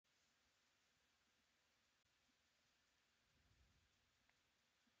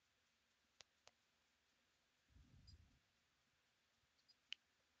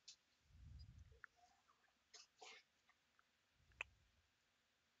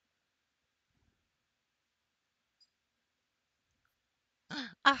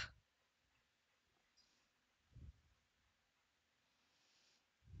Ah,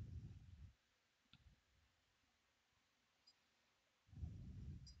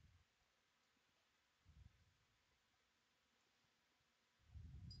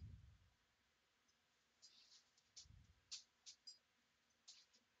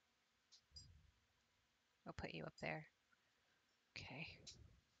 I'll put you up there. Okay.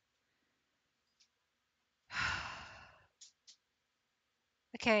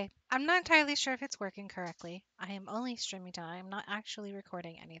 Okay, I'm not entirely sure if it's working correctly. I am only streaming tonight. I'm not actually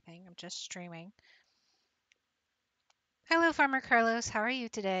recording anything. I'm just streaming. Hello, Farmer Carlos. How are you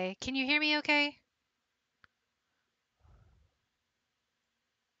today? Can you hear me okay?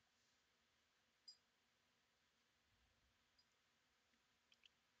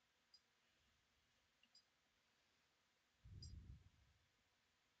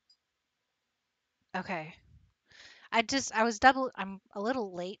 Okay. I'm a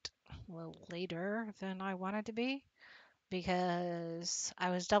little late, a little later than I wanted to be because I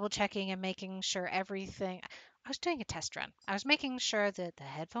was double checking and making sure everything. I was doing a test run. I was making sure that the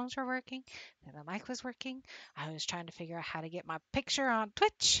headphones were working, that the mic was working. I was trying to figure out how to get my picture on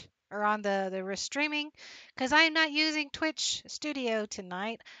Twitch or on the streaming because I am not using Twitch Studio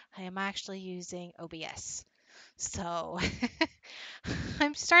tonight. I am actually using OBS. So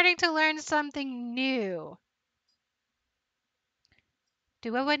I'm starting to learn something new.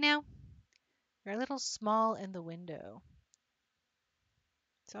 Do what now? You're a little small in the window.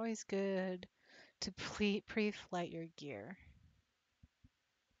 It's always good to pre-flight your gear.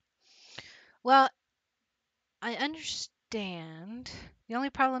 Well, I understand. The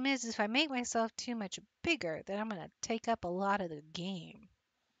only problem is if I make myself too much bigger, then I'm going to take up a lot of the game.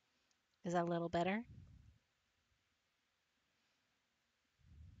 Is that a little better?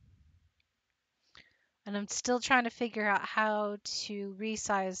 And I'm still trying to figure out how to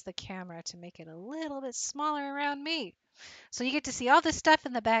resize the camera to make it a little bit smaller around me. So you get to see all this stuff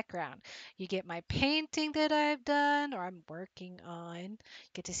in the background. You get my painting that I've done or I'm working on. You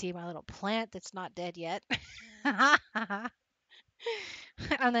get to see my little plant that's not dead yet.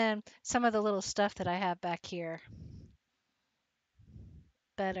 And then some of the little stuff that I have back here.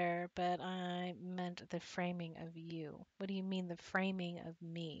 Better, but I meant the framing of you. What do you mean the framing of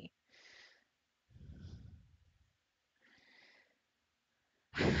me?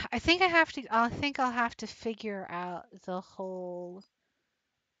 I think I'll have to figure out the whole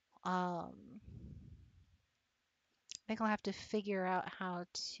I think I'll have to figure out how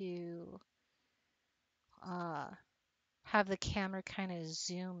to uh have the camera kind of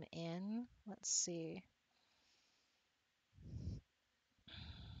zoom in. Let's see.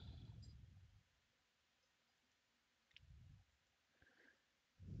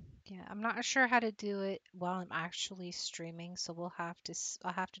 Yeah, I'm not sure how to do it while I'm actually streaming, so I'll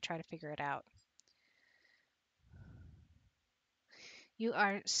have to try to figure it out. You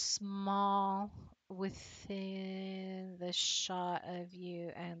are small within the shot of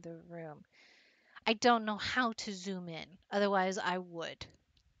you and the room. I don't know how to zoom in. Otherwise, I would.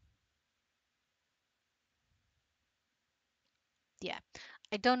 Yeah.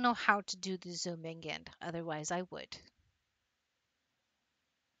 I don't know how to do the zooming in. Otherwise, I would.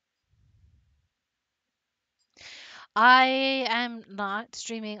 I am not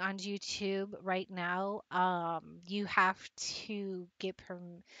streaming on YouTube right now. You have to get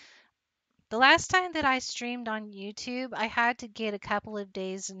The last time that I streamed on YouTube, I had to get a couple of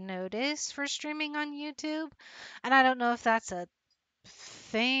days notice for streaming on YouTube. And I don't know if that's a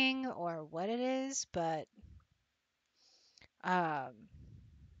thing or what it is, but um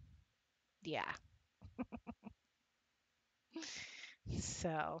yeah.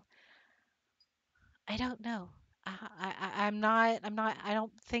 So, I don't know. I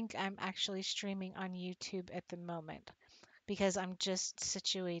don't think I'm actually streaming on YouTube at the moment because I'm just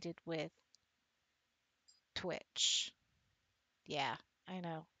situated with Twitch. Yeah, I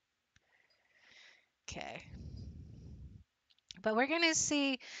know. Okay. But we're gonna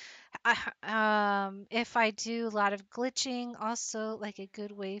see if I do a lot of glitching, also like a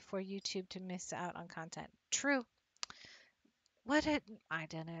good way for YouTube to miss out on content. True. I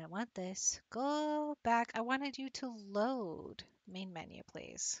didn't want this. Go back. I wanted you to load. Main menu,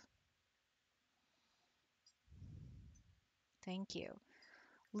 please. Thank you.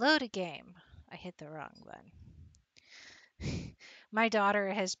 Load a game. I hit the wrong button. My daughter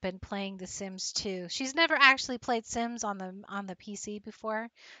has been playing The Sims 2. She's never actually played Sims on the PC before,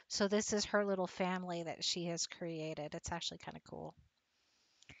 so this is her little family that she has created. It's actually kind of cool.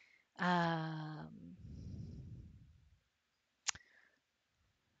 Um,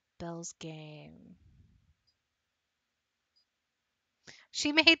 Belle's game.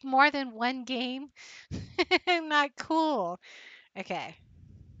 She made more than one game. Not cool. Okay.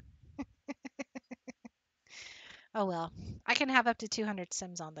 Oh well. I can have up to 200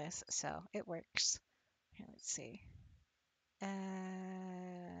 sims on this, so it works. Here, let's see.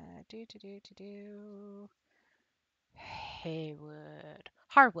 Do. Haywood.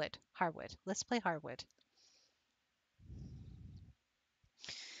 Harwood. Harwood. Let's play Harwood.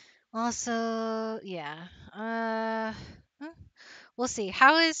 Also, yeah. Huh, we'll see.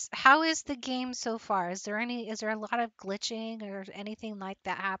 How is the game so far? Is there a lot of glitching or anything like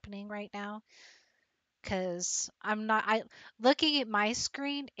that happening right now? Cuz I'm not I looking at my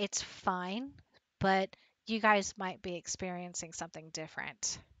screen, it's fine, but you guys might be experiencing something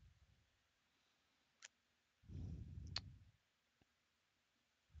different.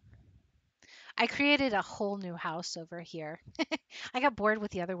 I created a whole new house over here. I got bored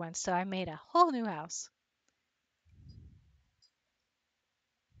with the other one, so I made a whole new house.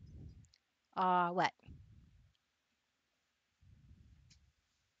 What?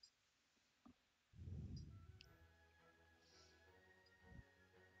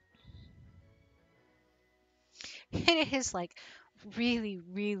 It is like really,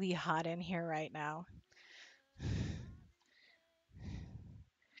 really hot in here right now.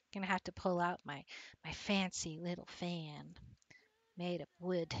 Gonna have to pull out my fancy little fan made of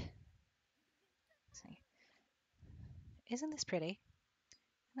wood. See, isn't this pretty?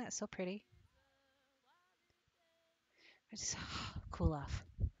 Isn't that so pretty? I just cool off.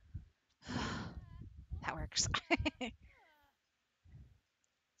 That works.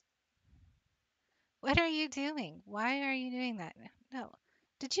 What are you doing? Why are you doing that? No.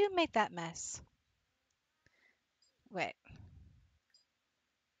 Did you make that mess? Wait.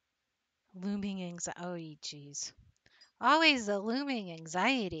 Looming anxiety. Oh, jeez. Always the looming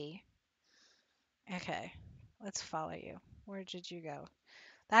anxiety. Okay. Let's follow you. Where did you go?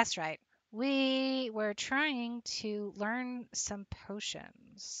 That's right. We were trying to learn some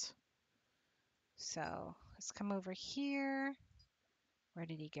potions. So let's come over here. Where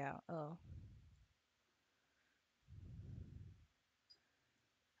did he go? Oh.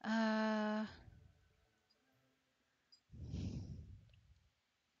 Uh,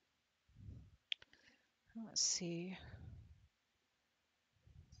 let's see.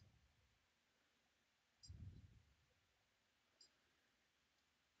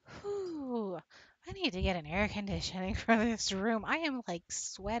 Whew. I need to get an air conditioning for this room. I am like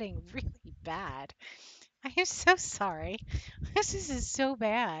sweating really bad. I am so sorry. This is so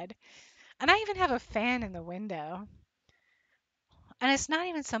bad. And I even have a fan in the window. And it's not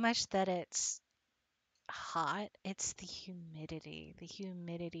even so much that it's hot, it's the humidity. The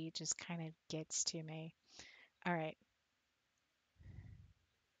humidity just kind of gets to me. All right,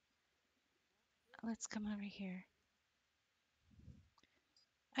 let's come over here.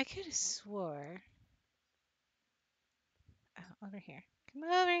 I could have swore. Oh, over here. Come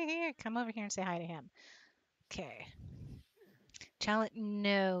over here. Come over here and say hi to him. Okay. Challenge.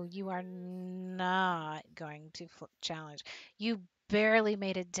 No, you are not going to challenge. You barely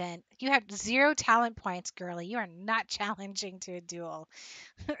made a dent. You have 0 talent points, girlie. You are not challenging to a duel.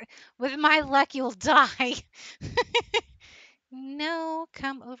 With my luck, you'll die. No,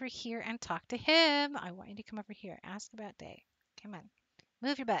 come over here and talk to him. I want you to come over here. Ask about day. Come on.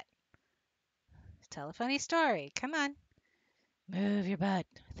 Move your butt. Tell a funny story. Come on. Move your butt.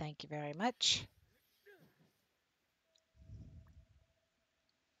 Thank you very much.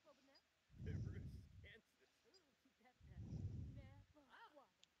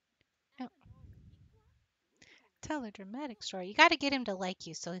 Oh, tell a dramatic story. You got to get him to like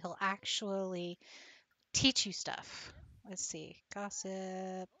you so he'll actually teach you stuff. Let's see.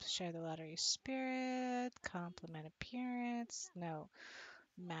 Gossip, share the lottery spirit, compliment appearance. No.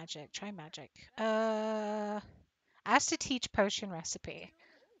 Magic. Try magic. Ask to teach potion recipe.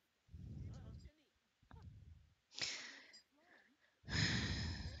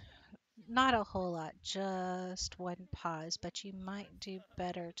 Not a whole lot, just one pause, but you might do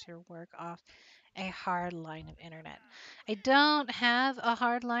better to work off a hard line of internet. I don't have a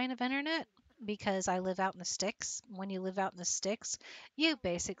hard line of internet because I live out in the sticks. When you live out in the sticks, you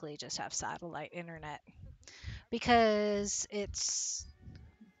basically just have satellite internet because it's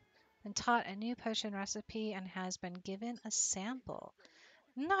been taught a new potion recipe and has been given a sample.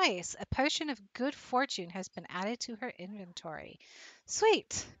 Nice! A potion of good fortune has been added to her inventory.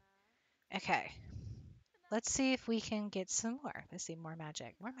 Sweet! Okay, let's see if we can get some more. Let's see, more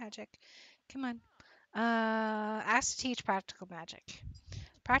magic. More magic. Come on. Ask to teach practical magic.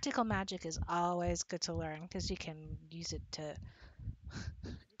 Practical magic is always good to learn because you can use it to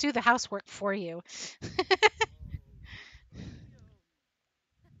do the housework for you.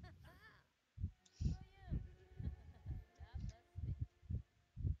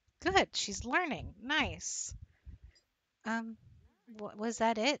 Good. She's learning. Nice. Um, was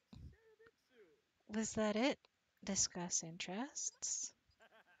that it? Was that it? Discuss interests.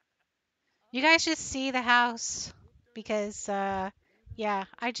 You guys just see the house because yeah,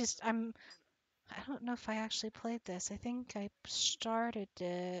 I don't know if I actually played this. I think I started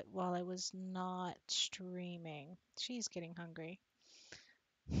it while I was not streaming. She's getting hungry.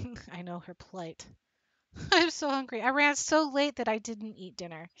 I know her plight. I'm so hungry. I ran so late that I didn't eat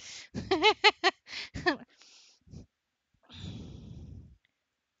dinner.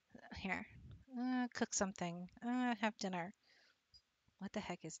 Here, cook something. Have dinner. What the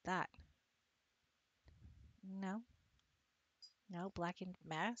heck is that? No, no, blackened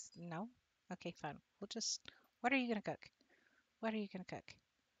mass? No. Okay, fine. We'll just. What are you gonna cook? What are you gonna cook?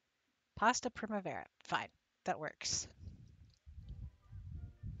 Pasta primavera. Fine, that works.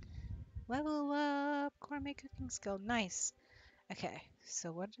 Level up. Gourmet cooking skill. Nice. Okay,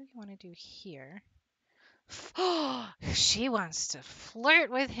 so what do we want to do here? Oh, she wants to flirt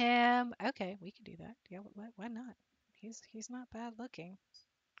with him. Okay, we can do that. Yeah, why not? He's not bad looking.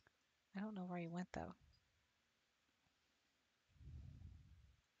 I don't know where he went though.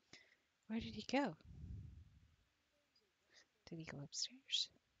 Where did he go? Did he go upstairs?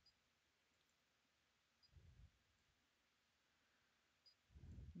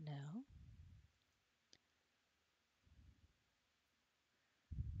 No.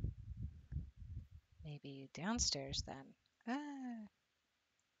 Maybe downstairs then. Ah,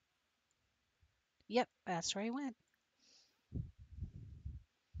 yep, that's where he went.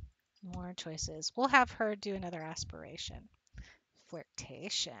 More choices. We'll have her do another aspiration.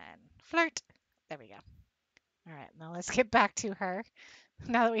 Flirtation. Flirt. There we go. All right, now let's get back to her.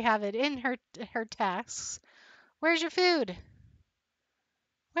 Now that we have it in her tasks. Where's your food?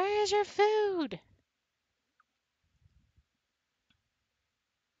 Where is your food?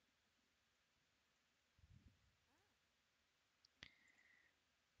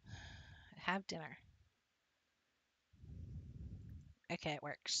 Have dinner. Okay, it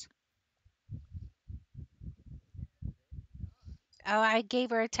works. Oh, I gave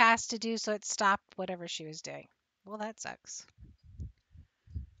her a task to do, so it stopped whatever she was doing. Well, that sucks.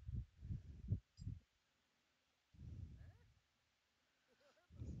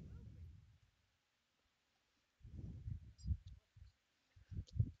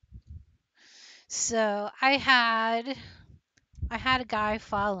 So I had a guy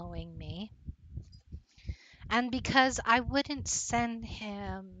following me, and because I wouldn't send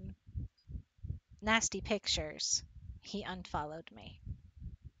him nasty pictures, he unfollowed me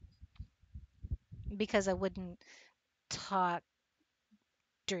because I wouldn't talk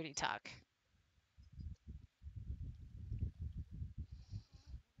dirty talk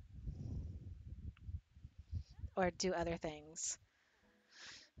or do other things.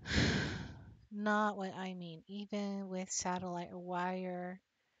 Not what I mean. Even with satellite or wire,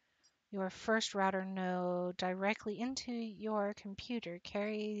 your first router node directly into your computer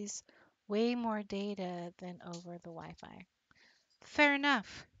carries way more data than over the Wi-Fi. Fair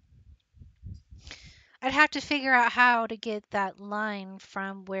enough. I'd have to figure out how to get that line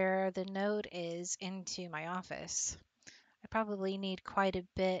from where the node is into my office. I probably need quite a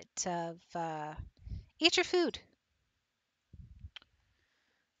bit of eat your food.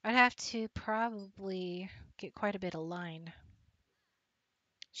 I'd have to probably get quite a bit of line.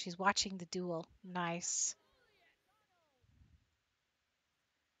 She's watching the duel. Nice.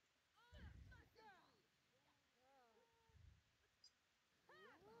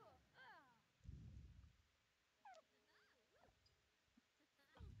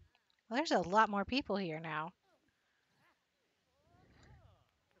 Well, there's a lot more people here now.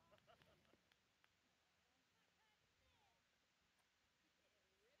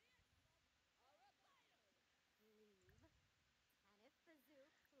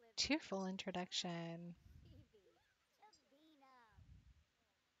 Cheerful introduction.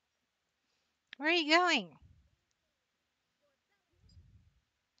 Where are you going?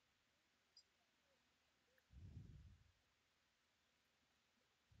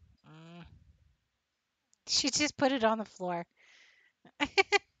 Mm. She just put it on the floor.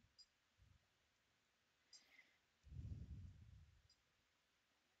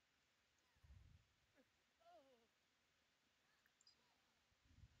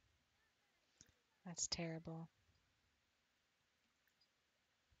 That's terrible.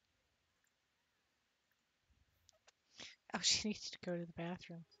 Oh, she needs to go to the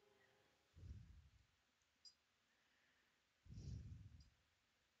bathroom.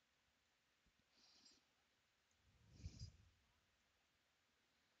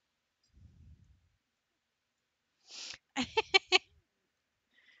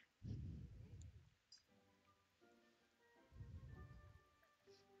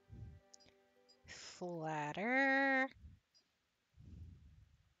 Flatter.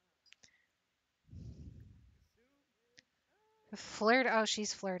 Flirt. Oh,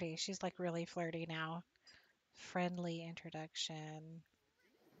 she's flirty. She's like really flirty now. Friendly introduction.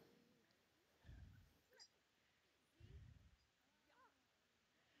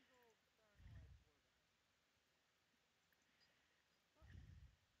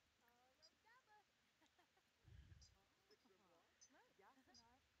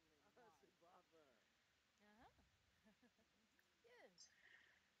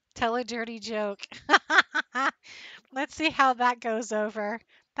 Tell a dirty joke. Let's see how that goes over.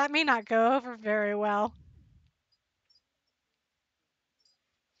 That may not go over very well.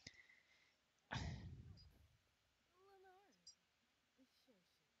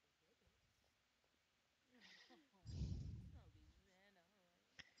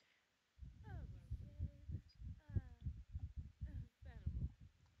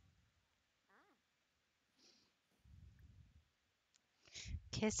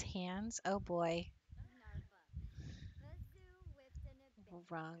 Kiss hands. Oh boy.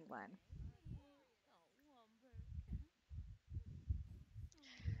 Wrong one.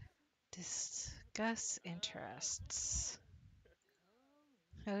 Discuss interests.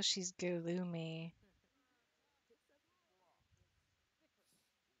 Oh, she's gloomy.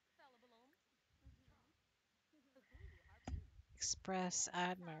 Express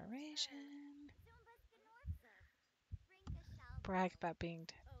admiration. Brag about being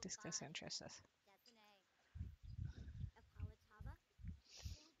discuss interests.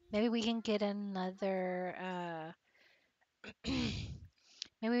 Maybe we can get another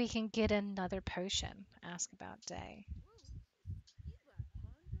maybe we can get another potion. Ask about day.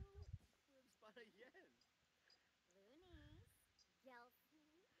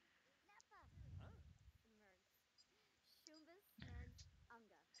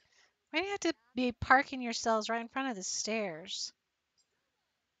 Why do you have to be parking yourselves right in front of the stairs?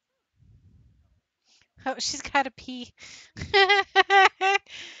 Oh, she's got to pee.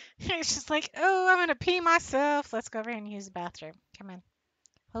 She's like, oh, I'm gonna pee myself. Let's go over here and use the bathroom. Come on.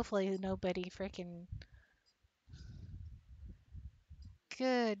 Hopefully nobody freaking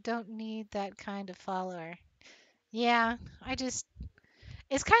good. Don't need that kind of follower. Yeah, I just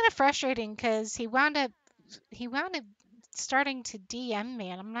it's kind of frustrating because he wound up starting to DM me,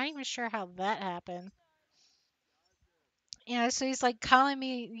 and I'm not even sure how that happened. So he's like calling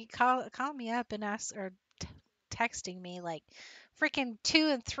me, calling me up and ask or texting me like freaking 2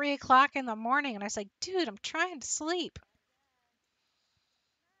 and 3 o'clock in the morning, and I was like, dude, I'm trying to sleep.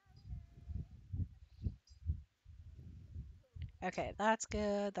 Okay, that's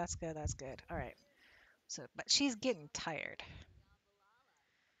good. That's good. That's good. All right. So, but she's getting tired.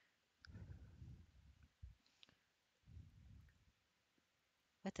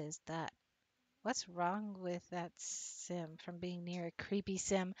 What is that? What's wrong with that sim from being near a creepy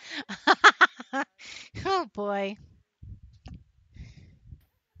sim? Oh boy.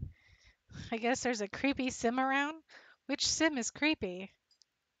 I guess there's a creepy sim around. Which sim is creepy?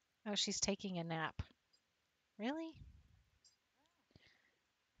 Oh, she's taking a nap. Really?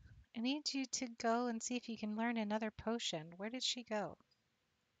 I need you to go and see if you can learn another potion. Where did she go?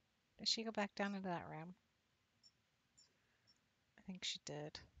 Did she go back down into that room? I think she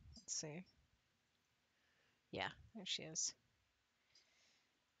did. Let's see. Yeah, there she is.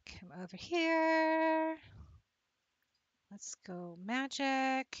 Come over here. Let's go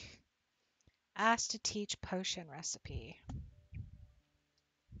magic. Ask to teach potion recipe.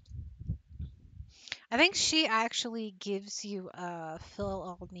 I think she actually gives you a fill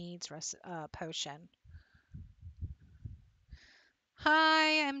all needs potion.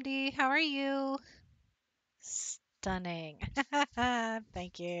 Hi, MD. How are you? Stunning.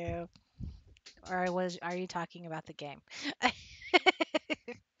 Thank you. Are you talking about the game?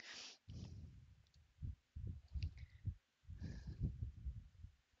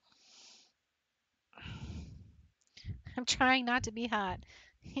 I'm trying not to be hot.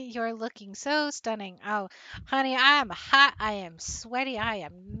 You're looking so stunning. Oh, honey, I am hot. I am sweaty. I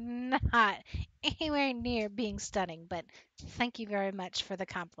am not anywhere near being stunning, but thank you very much for the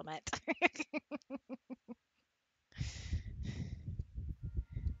compliment.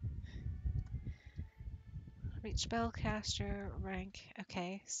 Reach spellcaster rank.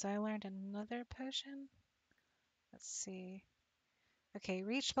 Okay, so I learned another potion. Let's see. Okay,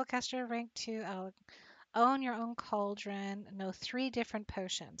 reach spellcaster rank 2. Own your own cauldron. Know 3 different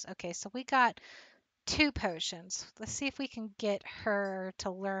potions. Okay, so we got 2 potions. Let's see if we can get her to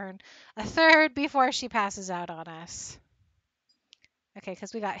learn a third before she passes out on us. Okay,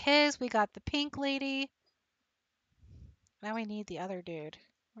 because we got the pink lady. Now we need the other dude.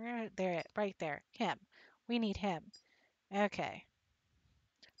 Where there, right there. Him. We need him. Okay.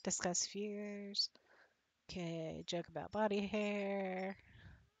 Discuss fears. Okay. Joke about body hair.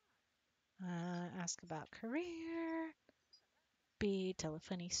 Ask about career. B. Tell a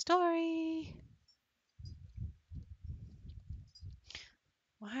funny story.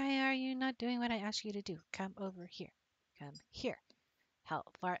 Why are you not doing what I asked you to do? Come over here. Come here.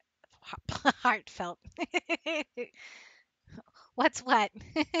 Help. Heartfelt. What's what?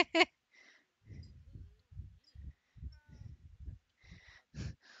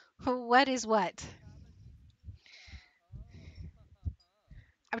 What is what?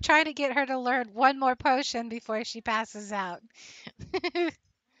 I'm trying to get her to learn one more potion before she passes out.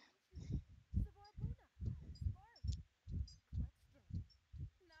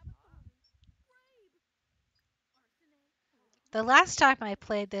 The last time I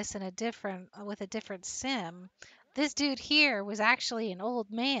played this in a different with a different sim, this dude here was actually an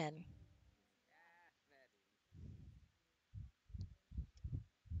old man.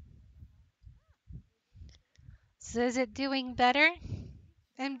 So is it doing better,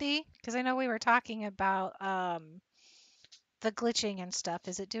 MD? Because I know we were talking about the glitching and stuff.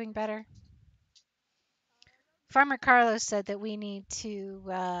 Is it doing better? Farmer Carlos said that we need to,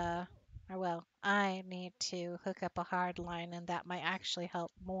 or well, I need to hook up a hard line, and that might actually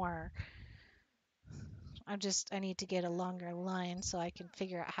help more. I need to get a longer line so I can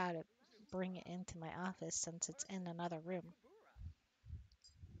figure out how to bring it into my office since it's in another room.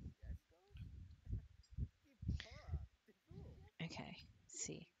 Okay,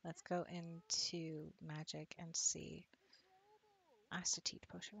 see. Let's go into magic and see acetate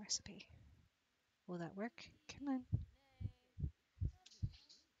potion recipe. Will that work? Come on.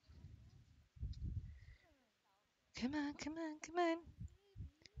 Come on, come on, come on.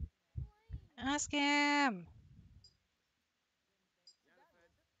 Ask him.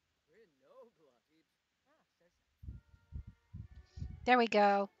 There we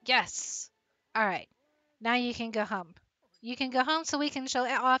go. Yes. All right. Now you can go home. You can go home so we can show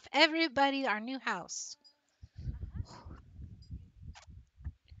off everybody our new house.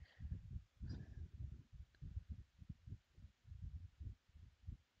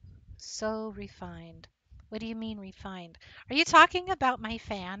 So refined. What do you mean refined? Are you talking about my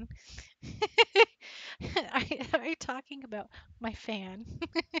fan? Are you talking about my fan?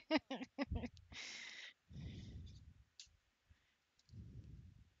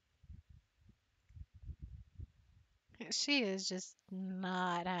 She is just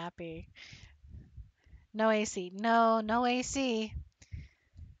not happy. No AC. No, no AC.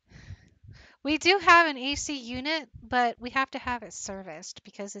 We do have an AC unit, but we have to have it serviced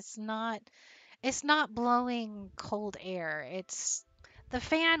because it's not blowing cold air. It's the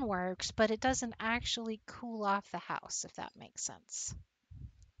fan works, but it doesn't actually cool off the house, if that makes sense.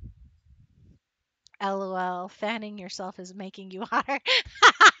 LOL, fanning yourself is making you hotter.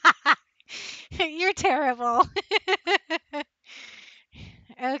 You're terrible.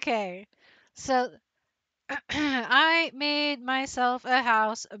 Okay. So I made myself a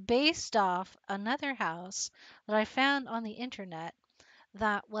house based off another house that I found on the internet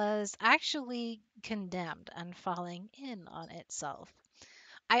that was actually condemned and falling in on itself.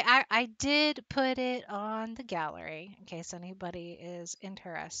 I did put it on the gallery in case anybody is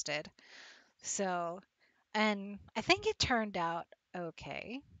interested. So, and I think it turned out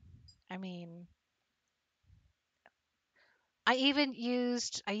okay. I mean, I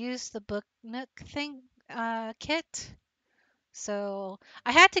used the Book Nook thing kit. So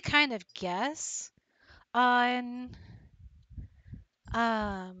I had to kind of guess on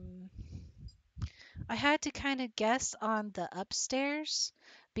um I had to kind of guess on the upstairs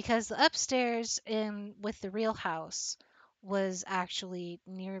because the upstairs in with the real house was actually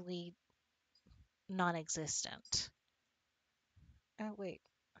nearly non-existent. Oh wait.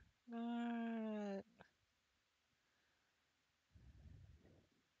 Uh,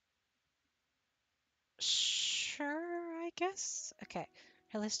 sure, I guess. Okay.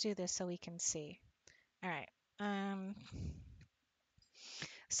 Here, let's do this so we can see. All right. Um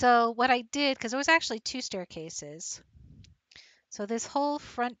so what I did, because there was actually two staircases. So this whole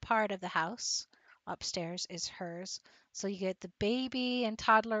front part of the house upstairs is hers. So you get the baby and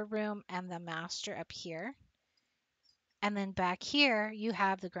toddler room and the master up here. And then back here you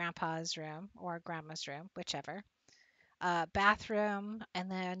have the grandpa's room or grandma's room, whichever. Bathroom, and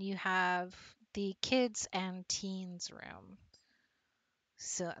then you have the kids and teens room.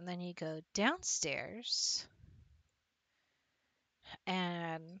 So and then you go downstairs,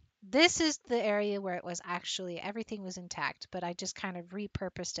 and this is the area where it was actually everything was intact, but I just kind of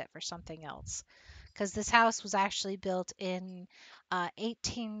repurposed it for something else. because this house was actually built in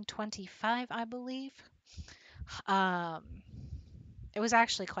 1825, I believe. Um, it was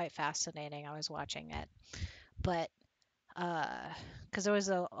actually quite fascinating. I was watching it, but because there was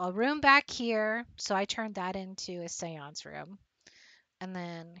a room back here, so I turned that into a seance room. And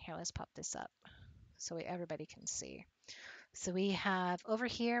then here, let's pop this up so everybody can see. So we have over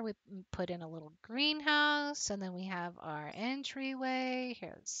here, we put in a little greenhouse, and then we have our entryway.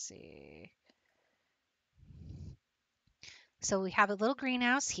 Here, let's see. So we have a little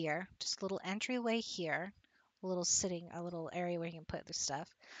greenhouse here, just a little entryway here, a little area where you can put the stuff.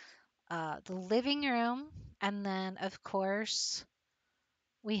 The living room, and then of course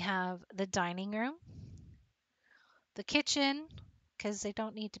we have the dining room, the kitchen, because they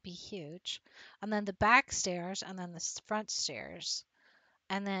don't need to be huge, and then the back stairs, and then the front stairs,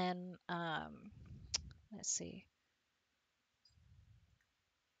 and then let's see.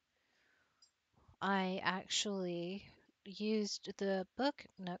 I actually used the book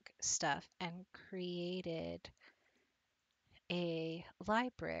Nook stuff and created a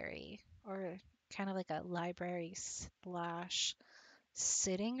library or kind of like a library slash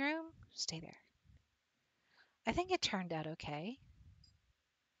sitting room. Stay there. I think it turned out okay.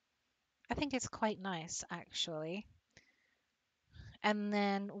 I think it's quite nice actually. And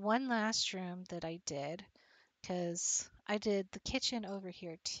then one last room that I did because I did the kitchen over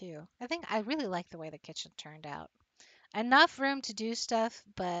here too. I think I really like the way the kitchen turned out. Enough room to do stuff,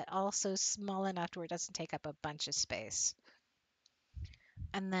 but also small enough where it doesn't take up a bunch of space.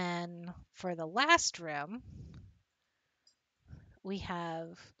 And then for the last room, we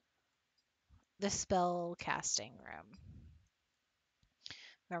have the spell casting room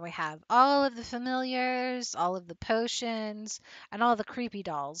where we have all of the familiars, all of the potions, and all the creepy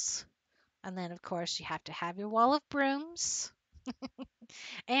dolls. And then, of course, you have to have your wall of brooms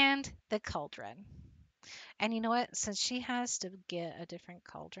and the cauldron. And you know what? Since she has to get a different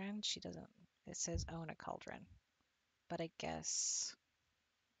cauldron, she doesn't, it says own a cauldron. But I guess,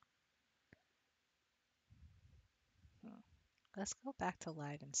 hmm, let's go back to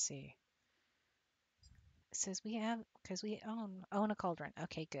live and see. It says we have, because we own a cauldron.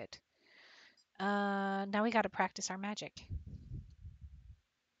 Okay, good. Now we got to practice our magic.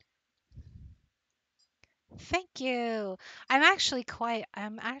 Thank you. I'm actually quite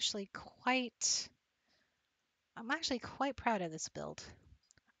proud of this build.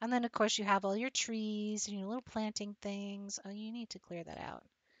 And then of course you have all your trees and your little planting things. Oh, you need to clear that out.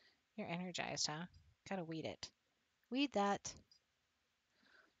 You're energized, huh? Gotta weed it. Weed that.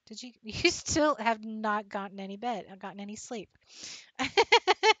 Did you? You still have not gotten any sleep.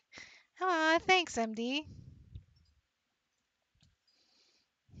 Aw, thanks, MD.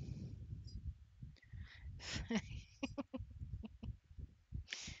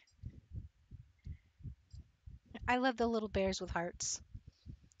 I love the little bears with hearts.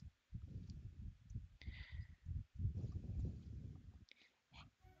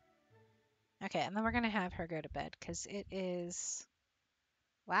 Okay, and then we're gonna have her go to bed because it is.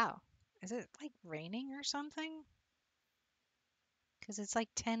 Wow, is it like raining or something? Because it's like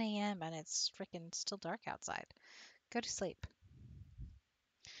 10 a.m. and it's freaking still dark outside. Go to sleep.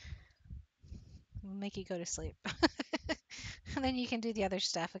 We'll make you go to sleep. And then you can do the other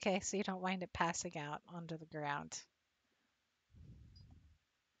stuff, okay? So you don't wind up passing out onto the ground.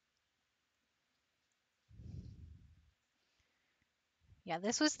 Yeah,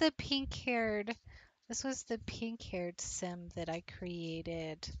 this was the pink-haired sim that I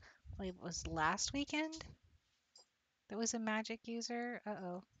created. I believe it was last weekend. That was a magic user.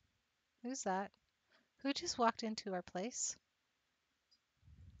 Uh-oh. Who's that? Who just walked into our place?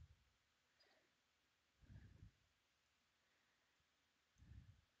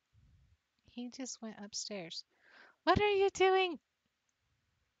 He just went upstairs. What are you doing?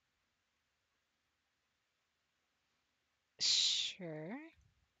 Sure.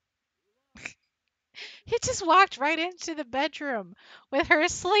 He just walked right into the bedroom with her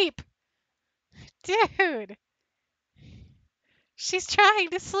asleep. Dude, she's trying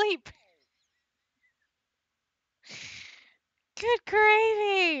to sleep. Good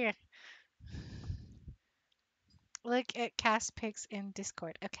gravy. Look at cast pics in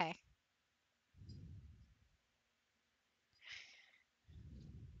Discord. Okay.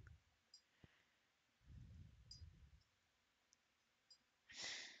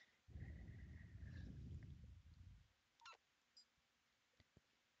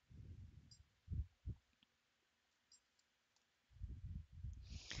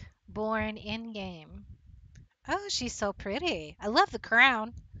 Born in game. Oh, she's so pretty. I love the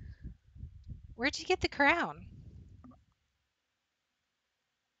crown. Where'd you get the crown?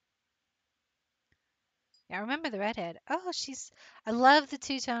 Yeah, I remember the redhead. Oh, she's. I love the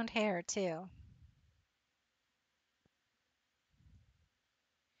two-toned hair too.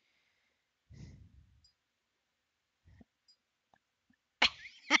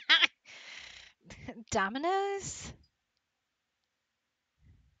 Domino's?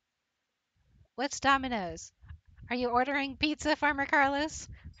 What's Domino's? Are you ordering pizza, Farmer Carlos?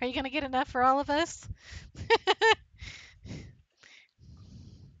 Are you gonna get enough for all of us?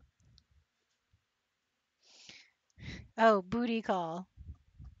 Oh, booty call.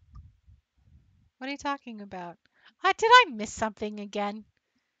 What are you talking about? Did I miss something again?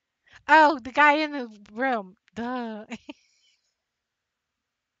 Oh, the guy in the room. Duh.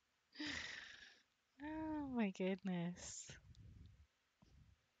 Oh my goodness.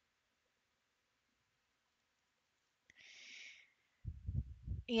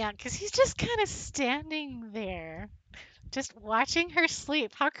 Yeah, because he's just kind of standing there, just watching her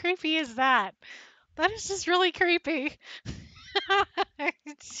sleep. How creepy is that? That is just really creepy.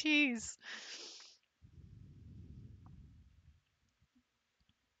 Jeez.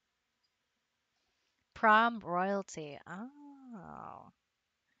 Prom royalty. Oh.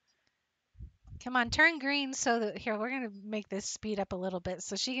 Come on, turn green so that here we're gonna make this speed up a little bit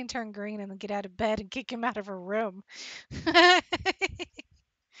so she can turn green and then get out of bed and kick him out of her room.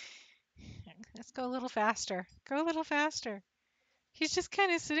 Let's go a little faster. Go a little faster. He's just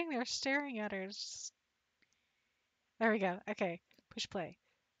kind of sitting there staring at her. There we go. Okay, push play.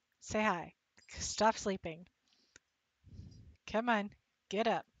 Say hi. Stop sleeping. Come on, get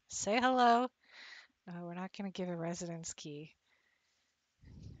up. Say hello. No, we're not gonna give a residence key.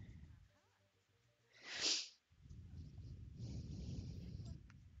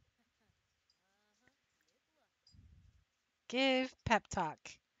 Give pep talk.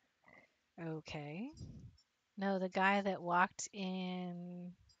 Okay. No, the guy that walked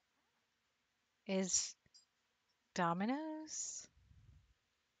in is Domino's?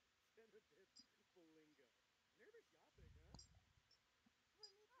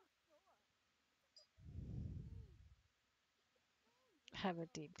 Have a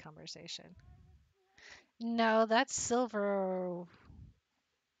deep conversation. No, that's silver.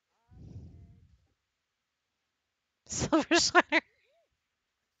 Silver sweater.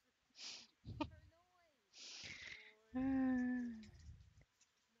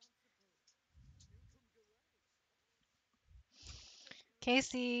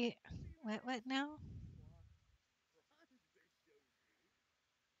 Casey, what now?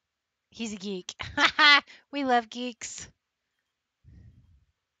 He's a geek. We love geeks.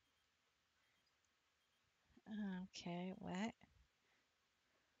 Okay, what?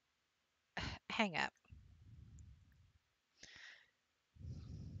 Hang up.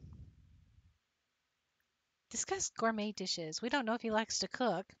 Discuss gourmet dishes. We don't know if he likes to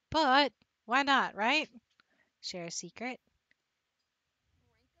cook, but why not, right? Share a secret.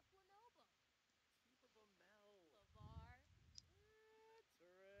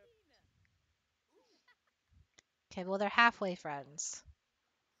 Okay, well, they're halfway friends.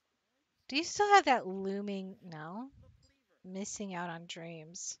 Do you still have that looming? No. Missing out on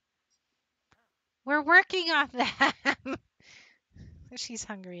dreams. We're working on that. She's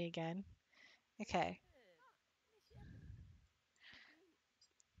hungry again. Okay.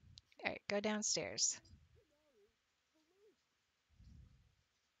 All right, go downstairs.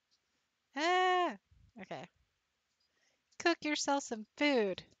 Ah, okay. Cook yourself some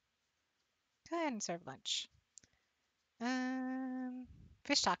food. Go ahead and serve lunch. Um,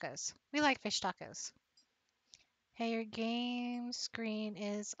 Fish tacos. We like fish tacos. Hey, your game screen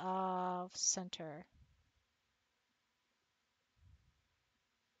is off center.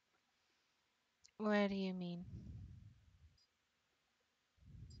 What do you mean?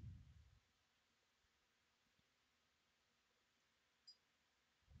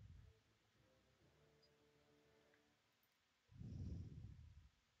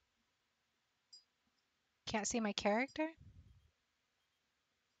 Can't see my character?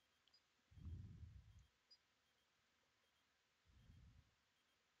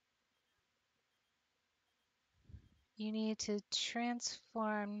 You need to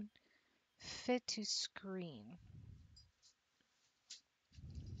transform fit to screen.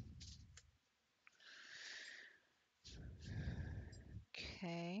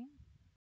 Okay.